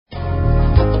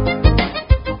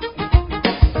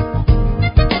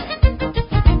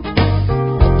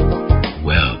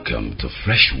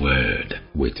Fresh Word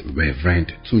with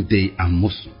Reverend Tunde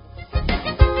Amosu.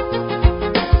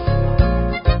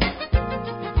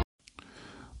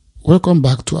 Welcome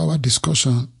back to our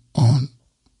discussion on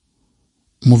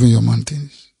moving your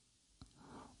mountains.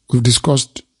 We've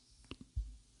discussed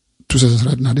 2 sessions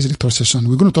right now. This is the 3rd session.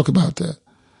 We're going to talk about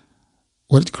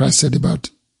what Christ said about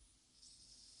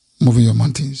moving your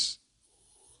mountains.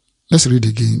 Let's read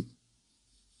again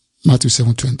Matthew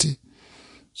 7:20.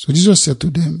 So Jesus said to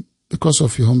them, because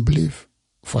of your unbelief,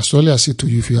 for surely I say to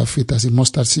you, if you have faith as a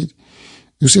mustard seed,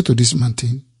 you say to this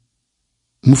mountain,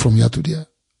 move from here to there,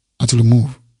 until you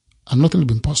move, and nothing will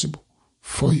be impossible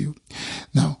for you.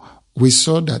 Now, we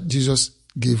saw that Jesus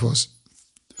gave us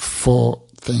 4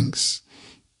 things.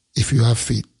 If you have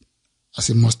faith as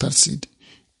a mustard seed.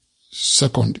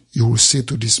 Second, you will say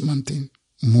to this mountain,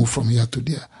 move from here to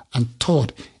there. And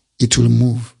third, it will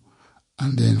move.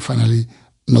 And then finally,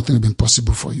 nothing will be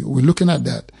impossible for you. We're looking at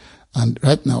that. And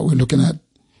right now, we're looking at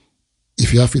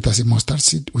if you have faith as a mustard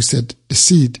seed. We said the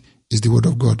seed is the word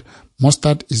of God.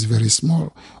 Mustard is very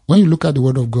small. When you look at the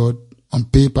word of God on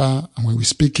paper, and when we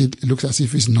speak it, it looks as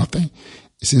if it's nothing.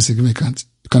 It's insignificant.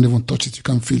 You can't even touch it. You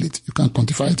can't feel it. You can't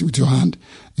quantify it with your hand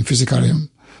in physical realm.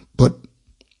 But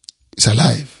it's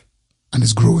alive and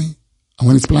it's growing. And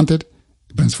when it's planted,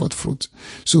 it brings forth fruit.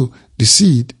 So the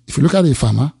seed, if you look at a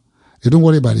farmer, they don't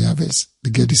worry about the harvest. They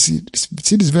get the seed. The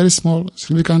seed is very small,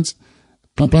 significant.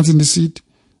 Planting the seed,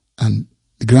 and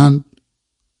the ground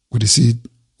with the seed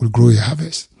will grow a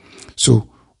harvest.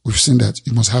 So we've seen that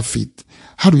you must have faith.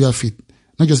 How do you have faith?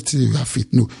 Not just say you have faith.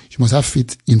 No, you must have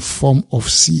faith in form of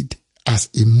seed, as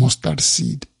a mustard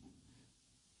seed.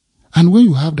 And when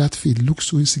you have that faith, it looks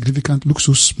so insignificant, looks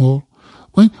so small.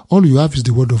 When all you have is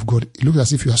the word of God, it looks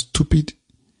as if you are stupid.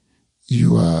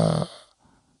 You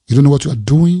don't know what you are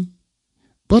doing.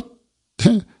 But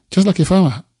just like a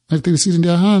farmer, they take the seed in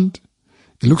their hand.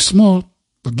 It looks small,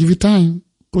 but give it time,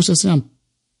 process it and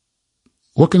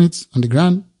working it on the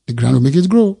ground will make it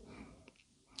grow.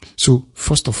 So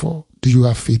first of all, do you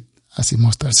have faith as a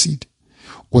mustard seed?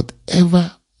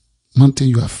 Whatever mountain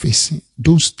you are facing,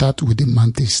 don't start with the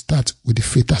mountain, start with the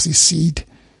faith as a seed.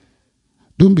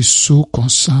 Don't be so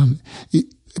concerned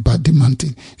about the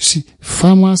mountain. You see,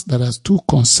 farmers that are too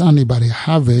concerned about a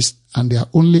harvest and they are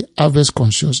only harvest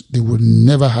conscious, they will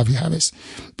never have a harvest,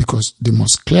 because they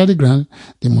must clear the ground,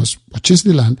 they must purchase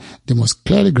the land, they must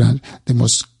clear the ground, they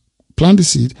must plant the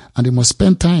seed, and they must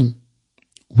spend time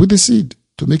with the seed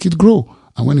to make it grow.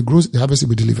 And when it grows, the harvest will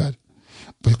be delivered.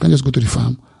 But you can't just go to the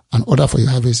farm and order for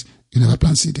your harvest. You never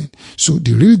plant seed in. So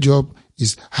the real job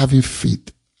is having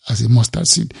faith as a mustard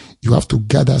seed. You have to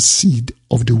gather seed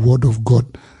of the word of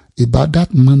God about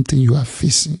that mountain you are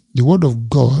facing. The word of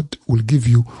God will give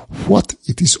you what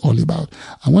it is all about.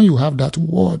 And when you have that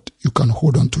word, you can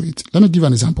hold on to it. Let me give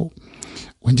an example.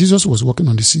 When Jesus was walking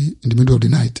on the sea in the middle of the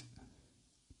night,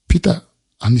 Peter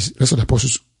and the rest of the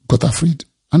apostles got afraid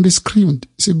and they screamed.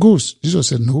 It's a ghost. Jesus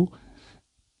said, no,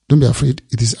 don't be afraid.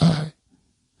 It is I.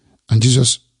 And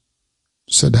Jesus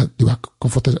said that they were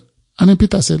comforted. And then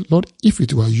Peter said, Lord, if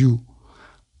it were you,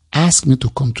 ask me to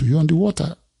come to you on the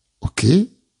water. Okay,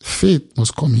 faith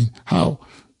must come in. How?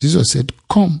 Jesus said,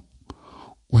 come.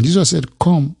 When Jesus said,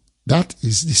 come, that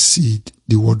is the seed,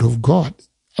 the word of God.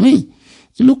 I mean,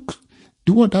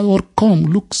 that word come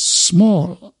looks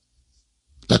small,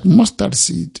 like mustard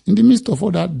seed, in the midst of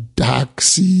all that dark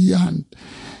sea and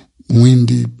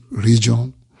windy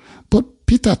region. But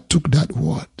Peter took that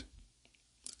word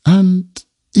and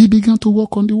he began to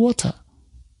walk on the water.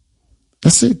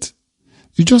 That's it.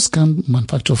 You just can't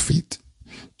manufacture faith.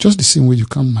 Just the same way you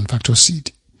can't manufacture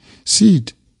seed.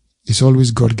 Seed is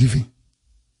always God-given.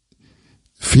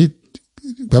 Faith,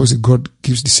 the Bible says God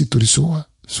gives the seed to the sower.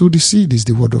 So the seed is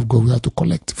the word of God we have to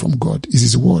collect from God. It's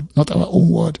His word, not our own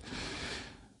word.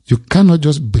 You cannot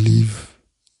just believe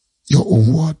your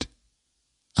own word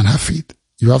and have faith.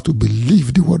 You have to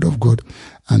believe the word of God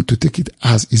and to take it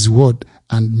as His word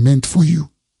and meant for you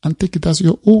and take it as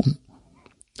your own.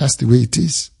 That's the way it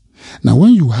is. Now,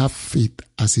 when you have faith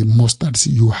as a mustard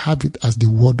seed, you have it as the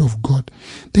word of God.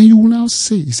 Then you will now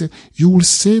say, He said, you will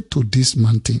say to this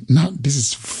mountain. Now, this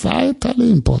is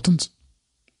vitally important.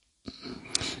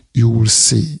 You will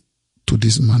say to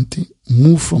this mountain,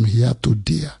 move from here to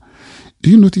there. Do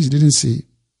you notice He didn't say,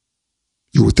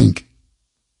 you will think,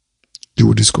 you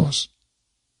will discuss,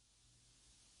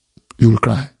 you will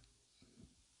cry,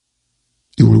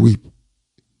 you will weep,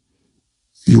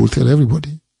 you will tell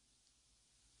everybody.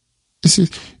 He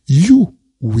says, you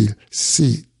will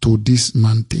say to this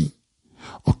mountain.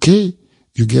 Okay?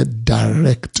 You get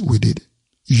direct with it.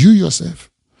 You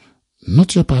yourself,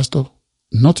 not your pastor,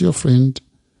 not your friend,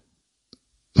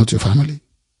 not your family.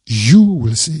 You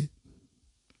will say.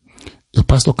 Your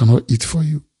pastor cannot eat for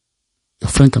you. Your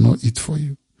friend cannot eat for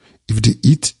you. If they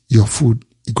eat your food,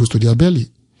 it goes to their belly.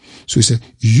 So he said,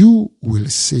 you will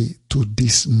say to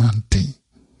this mountain.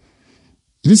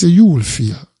 He didn't say you will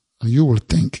feel and you will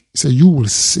think. He said you will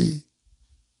say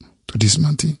to this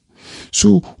mountain.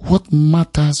 So what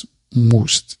matters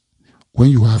most when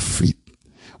you have faith?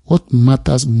 What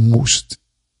matters most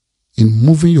in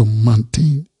moving your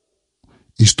mountain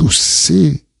is to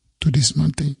say to this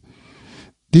mountain.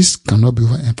 This cannot be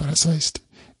overemphasized.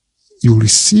 You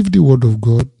receive the word of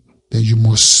God, then you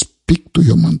must speak to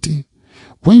your mountain.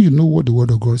 When you know what the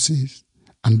word of God says,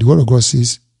 and the word of God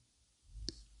says,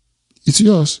 it's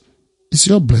yours, it's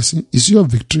your blessing, it's your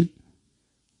victory.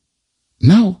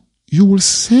 Now, you will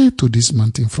say to this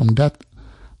mountain from that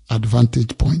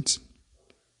advantage point.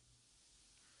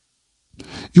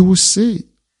 You will say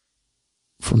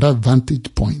from that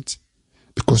vantage point,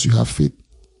 because you have faith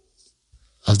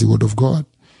as the word of God.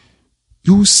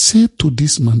 You will say to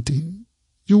this mountain,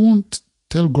 you won't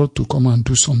tell God to come and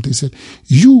do something. He said,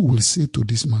 you will say to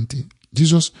this mountain.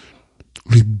 Jesus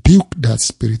rebuked that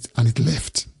spirit and it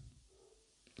left.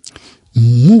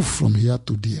 Move from here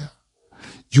to there.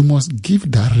 You must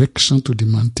give direction to the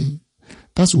mountain.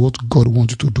 That's what God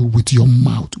wants you to do with your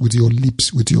mouth, with your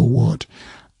lips, with your word.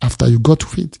 After you got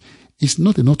faith, it's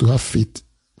not enough to have faith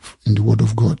in the word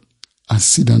of God and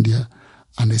sit down there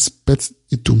and expect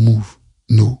it to move.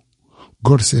 No.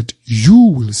 God said, you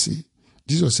will say.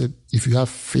 Jesus said, if you have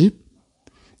faith,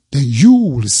 then you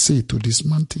will say to this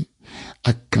mountain.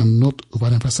 I cannot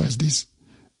overemphasize this.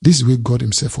 This is where God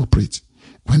himself operates.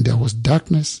 When there was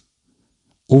darkness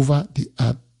over the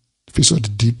earth, face of the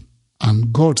deep,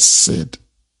 and God said,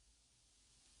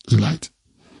 light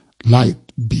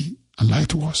be, and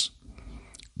light was.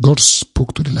 God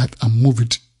spoke to the light and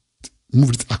moved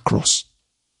it across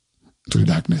to the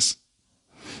darkness.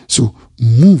 So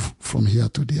move from here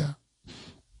to there.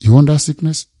 You want that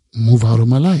sickness? Move out of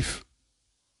my life.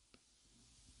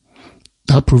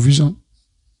 That provision,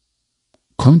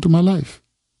 come to my life.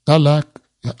 That lack,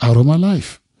 out of my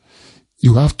life.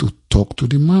 You have to talk to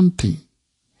the mountain.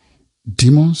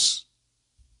 Demons,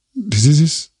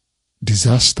 diseases,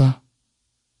 disaster,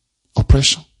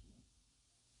 oppression.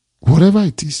 Whatever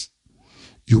it is,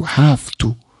 you have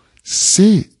to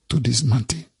say to this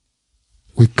mountain.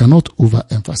 We cannot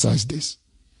overemphasize this.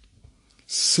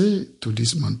 Say to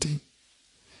this mountain.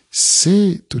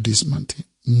 Say to this mountain.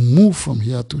 Move from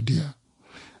here to there.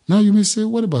 Now you may say,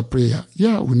 what about prayer?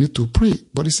 Yeah, we need to pray.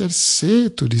 But he said, say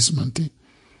to this mountain.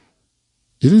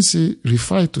 He didn't say,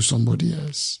 refer to somebody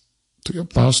else. To your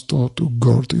pastor, to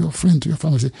God, to your friend, to your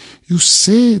family. You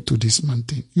say to this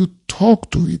mountain. You talk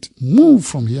to it. Move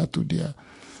from here to there.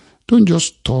 Don't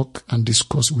just talk and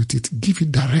discuss with it. Give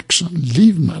it direction.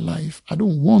 Live my life. I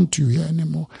don't want you here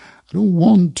anymore. I don't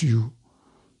want you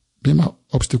be my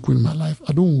obstacle in my life.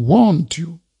 I don't want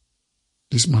you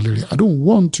this malaria. I don't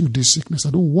want you this sickness.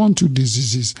 I don't want you this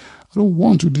disease. I don't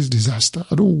want you this disaster.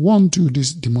 I don't want you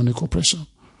this demonic oppression.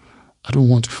 I don't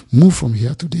want to move from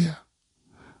here to there.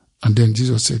 And then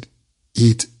Jesus said,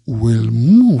 it will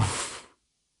move.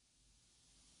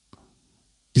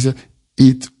 He said,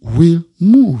 it will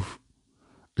move.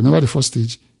 Remember the first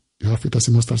stage? You have faith as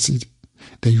a mustard seed.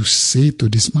 Then you say to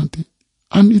this mountain,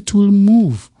 and it will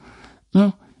move.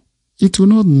 Now, it will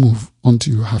not move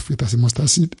until you have faith as a mustard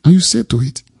seed, and you say to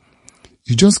it.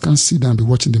 You just can't sit down and be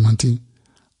watching the mountain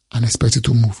and expect it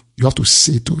to move. You have to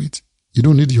say to it. You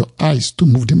don't need your eyes to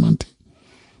move the mountain.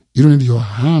 You don't need your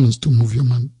hands to move your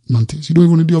mountains. You don't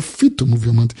even need your feet to move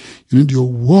your mountain. You need your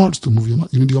words to move your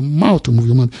mountain. You need your mouth to move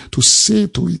your mountain, to say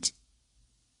to it.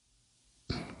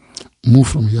 Move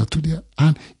from here to there.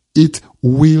 And it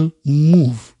will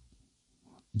move.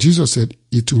 Jesus said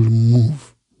it will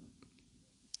move.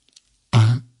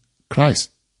 And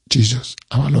Christ, Jesus,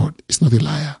 our Lord, is not a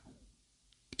liar.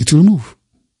 It will move.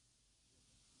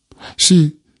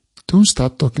 See, don't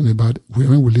start talking about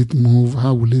when will it move,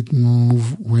 how will it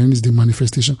move, when is the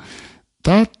manifestation.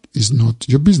 That is not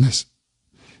your business.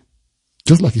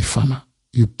 Just like a farmer,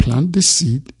 you plant the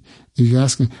seed, and you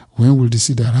ask him, when will the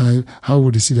seed arrive, how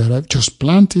will the seed arrive? Just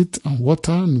plant it and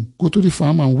water and go to the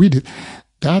farm and weed it.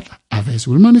 That harvest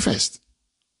will manifest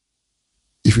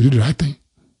if you do the right thing.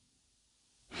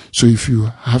 So if you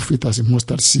have it as a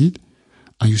mustard seed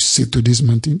and you say to this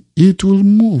mountain, it will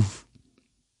move.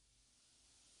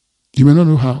 You may not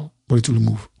know how, but it will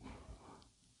move.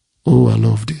 Oh, I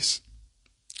love this.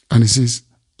 And it says,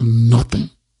 nothing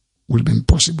will be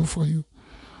impossible for you.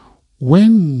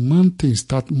 When mountains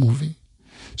start moving,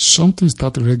 something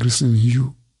starts regressing in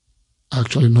you.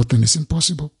 Actually, nothing is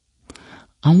impossible.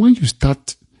 And when you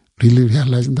start really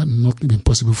realizing that nothing is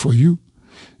impossible for you,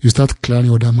 you start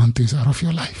clearing other mountains out of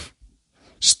your life.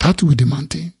 Start with the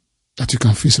mountain that you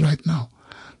can face right now.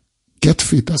 Get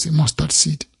faith as a mustard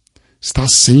seed. Start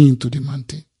saying to the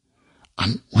mountain.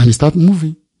 And when you start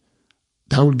moving,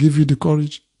 that will give you the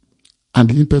courage and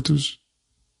the impetus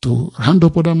to round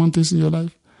up other mountains in your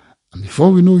life. And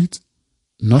before we know it,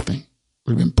 nothing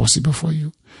will be impossible for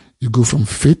you. You go from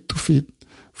faith to faith,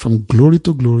 from glory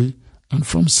to glory, and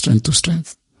from strength to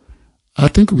strength. I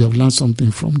think we have learned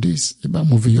something from this about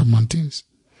moving your mountains.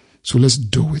 So let's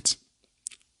do it.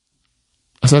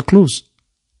 As I close,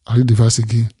 I'll read the verse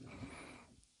again.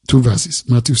 2 verses,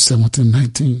 Matthew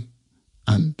 17:19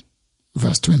 and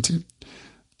verse 20.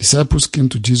 Disciples came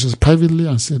to Jesus privately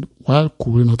and said, "Why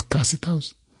could we not cast it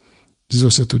out?"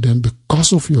 Jesus said to them,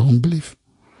 "Because of your unbelief.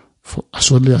 For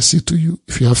assuredly I say to you,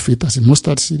 if you have faith as a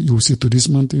mustard seed, you will say to this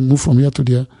mountain, move from here to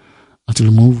there, until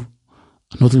you move,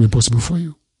 and nothing will be possible for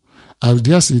you." I would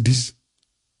dare say this.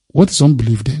 What is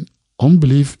unbelief then?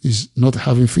 Unbelief is not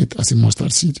having faith as a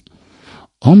mustard seed.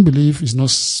 Unbelief is not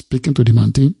speaking to the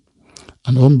mountain.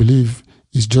 And unbelief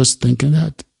is just thinking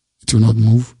that it will not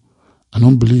move. And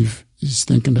unbelief is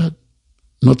thinking that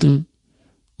nothing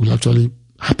will actually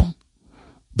happen.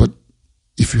 But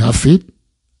if you have faith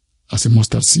as a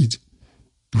mustard seed,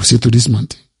 you will say to this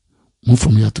mountain, move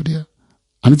from here to there,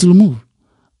 and it will move.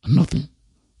 And nothing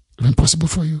will be impossible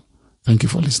for you. Thank you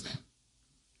for listening.